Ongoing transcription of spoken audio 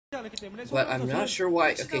But I'm not sure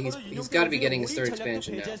why. Okay, he's got to be getting his third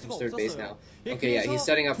expansion now, his third base now. Okay, yeah, he's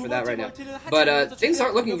setting up for that right now. But things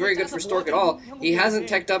aren't looking very good for Stork at all. He hasn't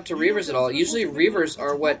teched up to Reavers at all. Usually Reavers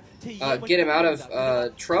are what get him out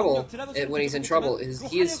of trouble when he's in trouble.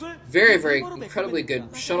 He is very, very incredibly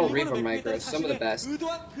good shuttle Reaver micros, some of the best.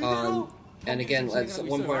 And again, at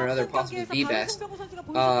one point or another, possibly the best.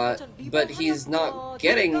 But he's not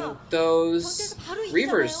getting those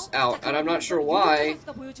Reavers out, and I'm not sure why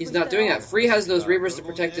he's not doing that. Free has those Reavers to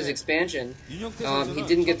protect his expansion. He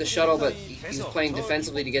didn't get the shuttle, but he's playing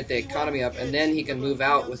defensively to get the economy up, and then he can move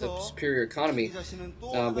out with a superior economy,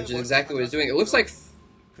 which is exactly what he's doing. It looks like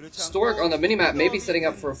Stork on the minimap may be setting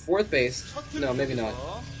up for a fourth base. No, maybe not.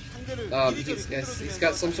 He's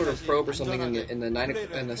got some sort of probe or something in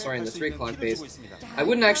the 3 o'clock base. I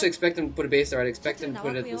wouldn't actually expect him to put a base there. I'd expect him to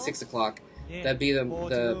put it at the 6 o'clock. That'd be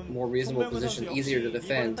the more reasonable position, easier to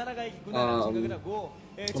defend.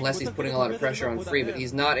 Unless he's putting a lot of pressure on Free, but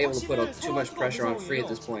he's not able to put too much pressure on Free at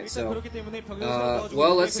this point. So,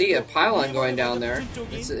 well, let's see, a pylon going down there.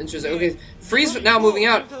 It's interesting. Okay, Free's now moving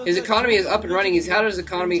out. His economy is up and running. He's had his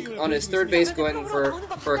economy on his third base going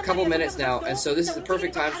for a couple minutes now, and so this is the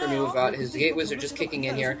perfect time for him to move out. His gateways are just kicking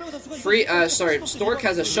in here. Stork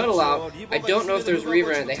has a shuttle out. I don't know if there's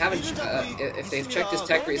Reaver in it. They haven't, if they've checked his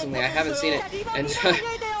tech recently, I haven't seen it. And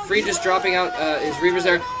Free just dropping out his Reavers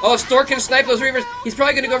there. Oh, Stork can snipe those Reavers. He's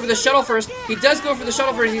probably going to go for the shuttle first. He does go for the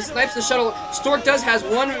shuttle first. He snipes the shuttle. Stork has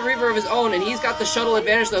one Reaver of his own, and he's got the shuttle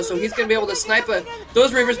advantage, though, so he's going to be able to snipe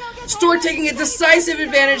those Reavers. Stork taking a decisive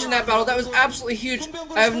advantage in that battle. That was absolutely huge.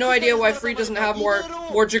 I have no idea why Free doesn't have more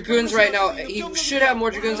Dragoons right now. He should have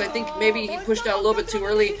more Dragoons. I think maybe he pushed out a little bit too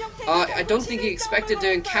early. I don't think he expected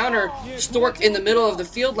to encounter Stork in the middle of the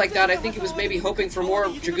field like that. I think he was maybe hoping for more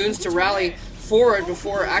Dragoons to rally forward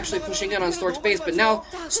before actually pushing in on Stork's base, but now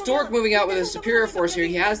Stork moving out with a superior force here.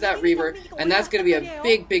 He has that Reaver, and that's going to be a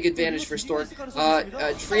big advantage for Stork.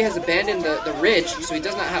 Free has abandoned the ridge, so he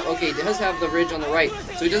does not have, okay, he does have the ridge on the right,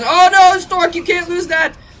 so he doesn't, oh no, Stork, you can't lose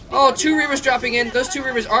that! Oh, 2 Reavers dropping in. Those 2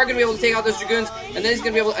 Reavers are going to be able to take out those Dragoons, and then he's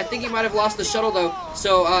going to be able to, I think he might have lost the shuttle, though,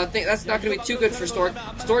 so I think that's not going to be too good for Stork.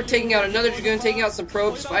 Stork taking out another Dragoon, taking out some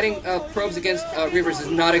probes. Fighting probes against Reavers is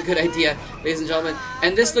not a good idea, ladies and gentlemen.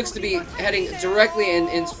 And this looks to be heading directly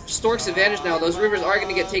in Stork's advantage now. Those Reavers are going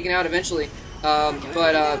to get taken out eventually,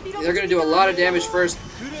 but they're going to do a lot of damage first.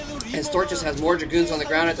 And Stork just has more Dragoons on the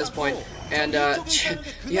ground at this point. And,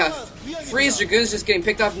 yeah, Free's Dragoons just getting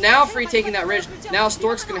picked off. Now Free taking that ridge. Now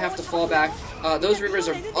Stork's going to have to fall back. Those Reavers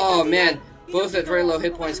are, oh man, both at very low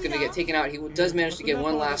hit points, going to get taken out. He does manage to get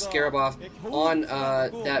one last Scarab off on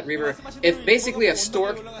that Reaver. If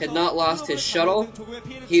Stork had not lost his shuttle,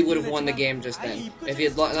 he would have won the game just then. If he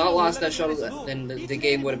had not lost that shuttle, then the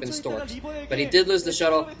game would have been Stork's. But he did lose the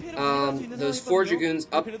shuttle. Those 4 Dragoons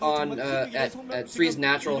up on at Free's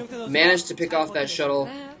natural managed to pick off that shuttle,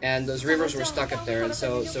 and those Reavers were stuck up there, and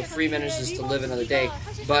so Free manages to live another day.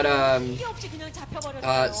 But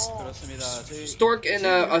Stork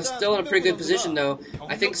still in a pretty good position, though.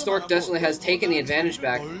 I think Stork definitely has taken the advantage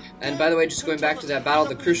back. And by the way, just going back to that battle,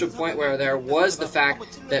 the crucial point where there was the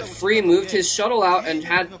fact that Free moved his shuttle out and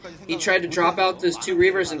he tried to drop out those 2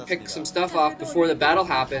 Reavers and pick some stuff off before the battle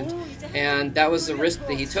happened, and that was the risk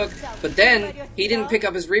that he took. But then he didn't pick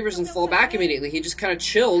up his Reavers and fall back immediately. He just kind of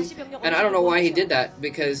chilled, and I don't know why he did that,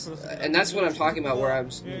 because, and that's what I'm talking about, where I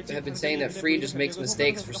have been saying that Free just makes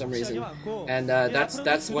mistakes for some reason, and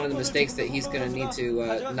that's one of the mistakes that he's going to need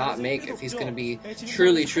to not make if he's going to be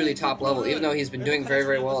truly top level, even though he's been doing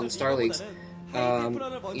very well in the Star Leagues.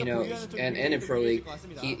 You know, and in Pro League,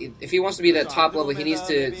 if he wants to be that top level, he needs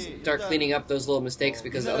to start cleaning up those little mistakes,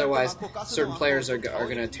 because otherwise certain players are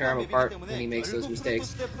going to tear him apart when he makes those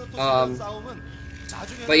mistakes.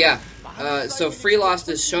 But yeah, so Free lost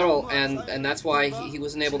his shuttle, and that's why he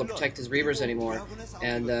wasn't able to protect his Reavers anymore,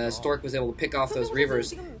 and Stork was able to pick off those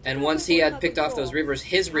Reavers, and once he had picked off those Reavers,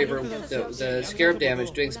 his Reaver, the Scarab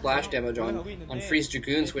damage, doing splash damage on Free's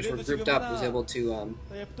Dragoons, which were grouped up, was able to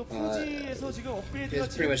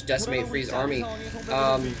pretty much decimate Free's army.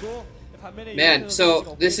 Man,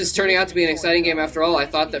 so this is turning out to be an exciting game after all. I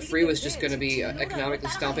thought that Free was just going to be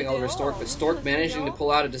economically stomping all over Stork, but Stork managing to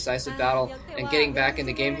pull out a decisive battle and getting back in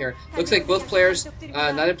the game here. Looks like both players,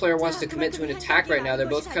 neither player wants to commit to an attack right now. They're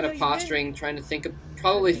both kind of posturing, trying to think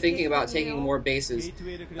probably thinking about taking more bases.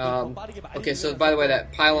 Okay, so by the way,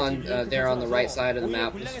 that pylon there on the right side of the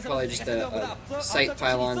map is probably just a sight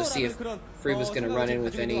pylon to see if Free was going to run in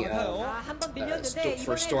with any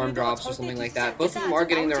for storm drops or something like that. Both of them are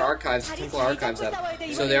getting their archives, Templar archives up,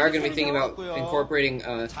 so they are going to be thinking about incorporating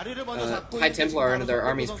High Templar into their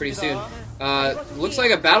armies pretty soon. Looks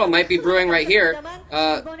like a battle might be brewing right here.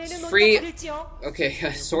 Free,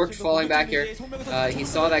 okay, Stork falling back here. He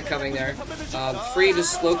saw that coming there. Free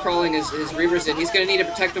just slow crawling his Reavers in. He's going to need to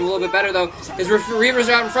protect him a little bit better though. His Reavers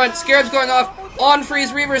are out in front. Scarab's going off on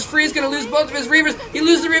Free's Reavers. Free's going to lose both of his Reavers. He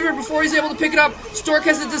loses the Reaver before he's able to pick it up. Stork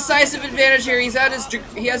has a decisive advantage here. He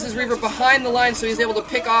has his Reaver behind the line, so he's able to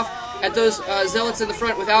pick off at those Zealots in the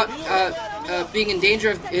front without being in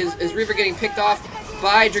danger of his Reaver getting picked off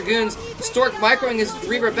by Dragoons. Stork microing his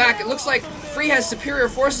Reaver back. It looks like Free has superior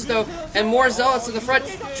forces though, and more Zealots in the front.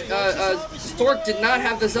 Stork did not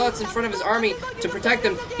have the Zealots in front of his army to protect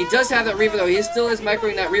him. He does have that Reaver though. He still is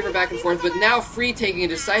microing that Reaver back and forth, but now Free taking a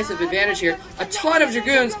decisive advantage here. A ton of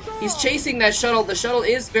Dragoons. He's chasing that shuttle. The shuttle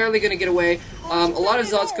is barely going to get away. A lot of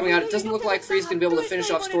Zealots coming out. It doesn't look like Free's going to be able to finish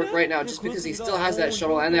off Stork right now, just because he still has that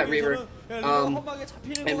shuttle and that Reaver.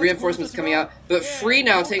 And reinforcements coming out. But Free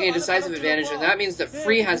now taking a decisive advantage, and that means that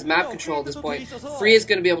Free has map control at this point. Free is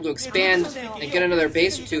going to be able to expand and get another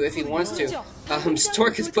base or two if he wants to.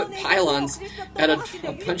 Stork has put pylons at a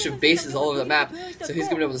bunch of bases all over the map, so he's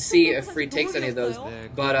going to be able to see if Free takes any of those.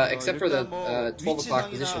 But except for the 12 o'clock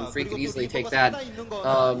position, Free could easily take that.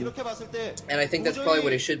 And I think that's probably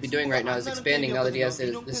what he should be doing right now, is expanding now that he has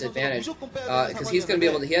this advantage. Because he's going to be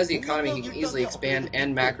able to, he has the economy, he can easily expand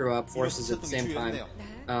and macro up forces at the same time.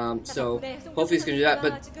 So hopefully he's going to do that.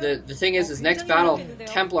 But the thing is, next battle,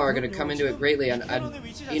 Templar are going to come into it greatly. And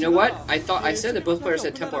you know what? I said that both players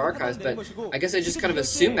had Templar archives, but I guess I just kind of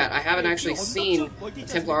assumed that. I haven't actually seen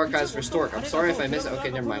Templar archives for Stork. I'm sorry if I missed it.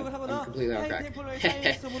 Okay, never mind. I'm completely on track.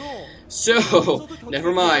 So,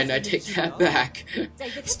 never mind. I take that back.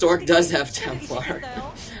 Stork does have Templar.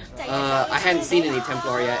 I hadn't seen any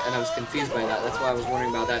Templar yet, and I was confused by that. That's why I was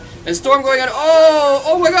wondering about that. And Storm going on.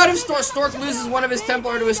 Oh my god, if Stork loses one of his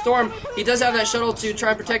Templar to a Storm, he does have that shuttle to try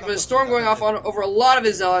and protect, but a Storm going off over a lot of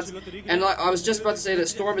his Zealots. And I was just about to say that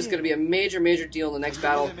Storm is going to be a major deal in the next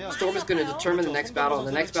battle. Storm is going to determine the next battle, and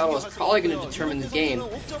the next battle is probably going to determine the game.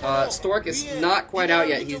 Stork is not quite out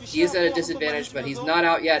yet. He is at a disadvantage, but he's not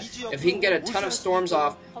out yet. If he can get a ton of Storms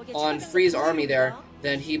off on Free's army there,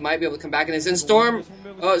 then he might be able to come back in this. And Stork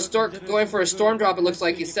going for a Storm drop, it looks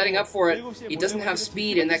like he's setting up for it. He doesn't have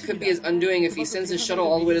speed, and that could be his undoing if he sends his shuttle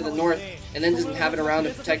all the way to the north and then doesn't have it around to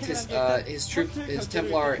protect his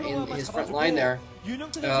Templar in his front line there.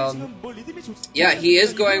 Yeah, he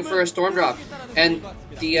is going for a Storm drop, and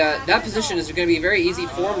that position is going to be very easy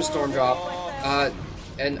for him to Storm drop.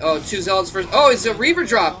 And two Zealots first. Oh, it's a Reaver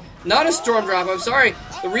drop, not a Storm drop. I'm sorry.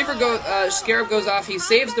 The Reaver Scarab goes off. He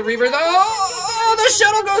saves the Reaver. Oh, the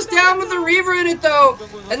shuttle goes down with the Reaver in it, though.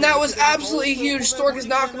 And that was absolutely huge. Stork is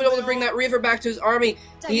not going to be able to bring that Reaver back to his army.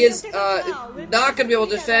 He is not going to be able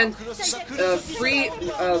to defend. Free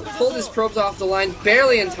pulled his probes off the line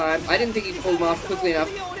barely in time. I didn't think he pulled them off quickly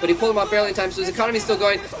enough, but he pulled them off barely in time, so his economy is still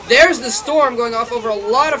going. There's the Storm going off over a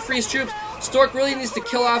lot of Free's troops. Stork really needs to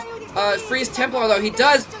kill off Free's Templar, though. He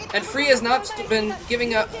does, and Free has not been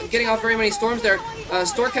getting off very many Storms there.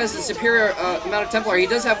 Stork has a superior amount of Templar. He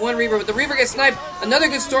does have one Reaver, but the Reaver gets sniped. Another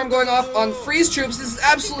good Storm going off on Free's troops. This is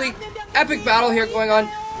absolutely epic battle here going on.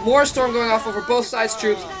 More Storm going off over both sides'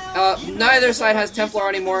 troops. Neither side has Templar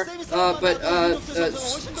anymore, but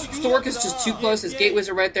Stork is just too close. His Gate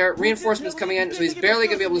Wizard right there. Reinforcements coming in, so he's barely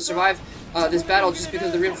going to be able to survive this battle just because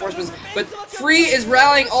of the reinforcements. But Free is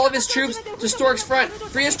rallying all of his troops to Stork's front.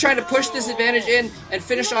 Free is trying to push this advantage in and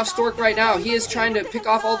finish off Stork right now. He is trying to pick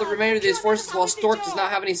off all the remainder of his forces while Stork does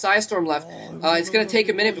not have any Psystorm left. It's going to take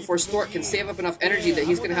a minute before Stork can save up enough energy that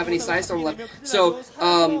he's going to have any Psystorm left.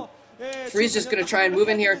 So, Free's just going to try and move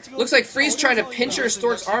in here. Looks like Free's trying to pincher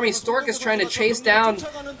Stork's army. Stork is trying to chase down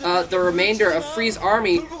the remainder of Free's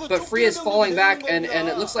army, but Free is falling back, and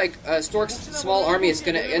it looks like Stork's small army is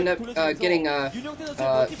going to end up getting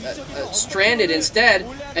stranded instead,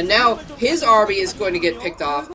 and now his army is going to get picked off.